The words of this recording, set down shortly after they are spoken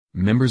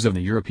Members of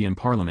the European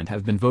Parliament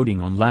have been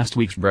voting on last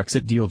week's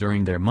Brexit deal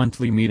during their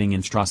monthly meeting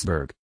in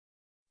Strasbourg.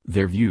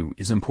 Their view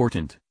is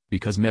important,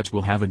 because MEPs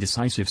will have a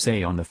decisive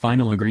say on the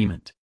final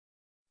agreement.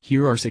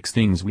 Here are 6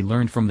 things we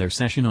learned from their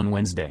session on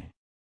Wednesday.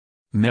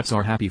 MEPs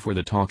are happy for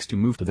the talks to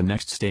move to the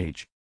next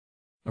stage.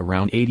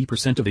 Around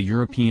 80% of the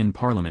European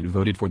Parliament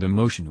voted for the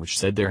motion, which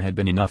said there had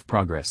been enough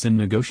progress in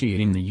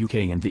negotiating the UK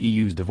and the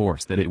EU's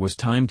divorce that it was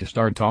time to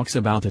start talks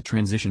about a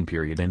transition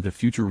period and the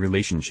future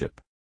relationship.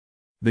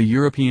 The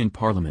European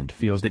Parliament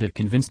feels that it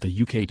convinced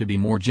the UK to be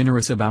more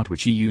generous about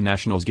which EU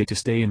nationals get to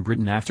stay in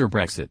Britain after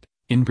Brexit,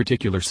 in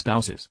particular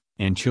spouses,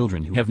 and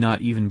children who have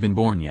not even been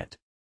born yet.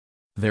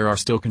 There are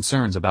still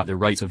concerns about the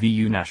rights of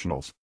EU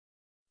nationals.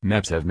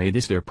 MEPs have made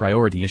this their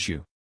priority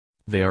issue.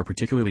 They are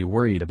particularly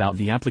worried about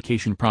the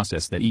application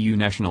process that EU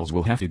nationals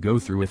will have to go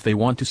through if they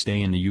want to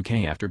stay in the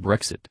UK after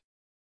Brexit.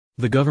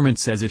 The government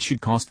says it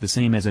should cost the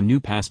same as a new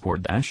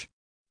passport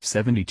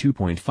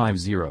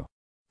 £72.50.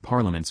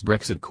 Parliament's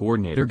Brexit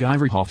coordinator Guy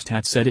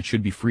Verhofstadt said it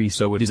should be free,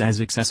 so it is as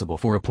accessible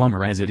for a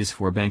plumber as it is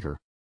for a banker.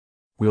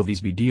 Will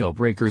these be deal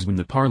breakers when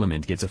the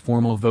Parliament gets a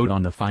formal vote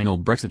on the final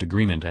Brexit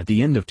agreement at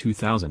the end of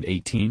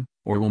 2018,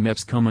 or will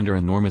MEPs come under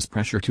enormous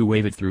pressure to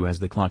wave it through as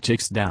the clock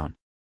ticks down?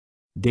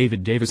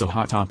 David Davis a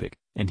hot topic,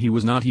 and he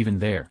was not even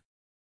there.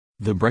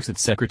 The Brexit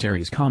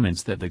Secretary's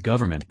comments that the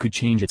government could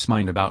change its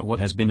mind about what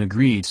has been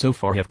agreed so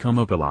far have come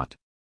up a lot.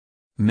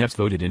 MEPs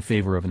voted in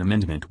favor of an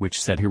amendment which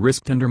said he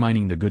risked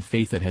undermining the good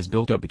faith that has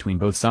built up between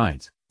both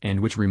sides, and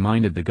which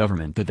reminded the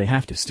government that they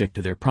have to stick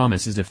to their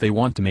promises if they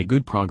want to make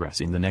good progress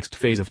in the next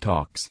phase of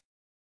talks.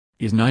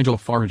 Is Nigel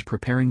Farage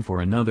preparing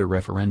for another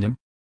referendum?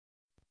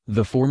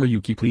 The former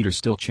UKIP leader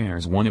still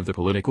chairs one of the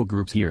political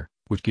groups here,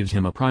 which gives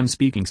him a prime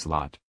speaking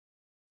slot.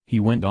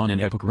 He went on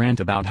an epic rant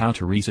about how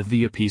Theresa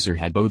the Appeaser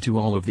had bowed to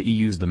all of the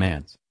EU's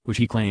demands, which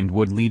he claimed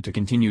would lead to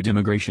continued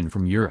immigration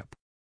from Europe.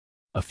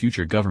 A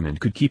future government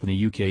could keep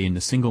the UK in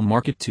the single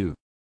market too.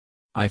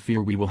 I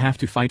fear we will have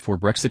to fight for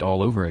Brexit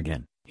all over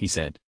again, he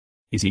said.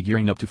 Is he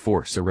gearing up to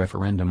force a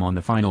referendum on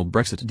the final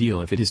Brexit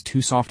deal if it is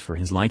too soft for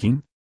his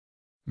liking?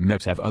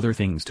 MEPs have other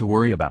things to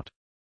worry about.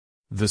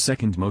 The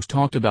second most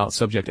talked about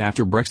subject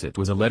after Brexit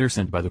was a letter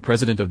sent by the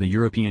President of the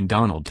European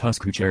Donald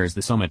Tusk, who chairs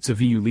the summits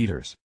of EU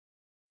leaders.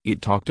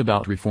 It talked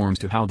about reforms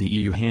to how the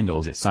EU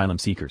handles asylum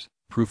seekers,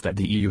 proof that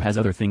the EU has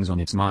other things on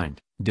its mind,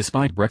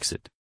 despite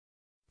Brexit.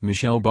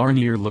 Michel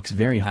Barnier looks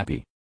very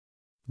happy.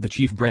 The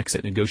chief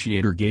Brexit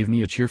negotiator gave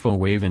me a cheerful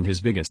wave and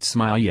his biggest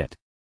smile yet.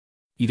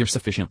 Either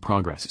sufficient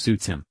progress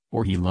suits him,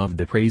 or he loved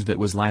the praise that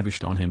was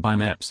lavished on him by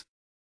MEPs.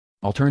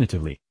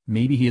 Alternatively,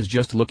 maybe he is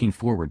just looking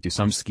forward to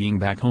some skiing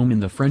back home in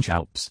the French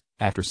Alps,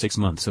 after 6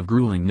 months of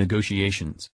grueling negotiations.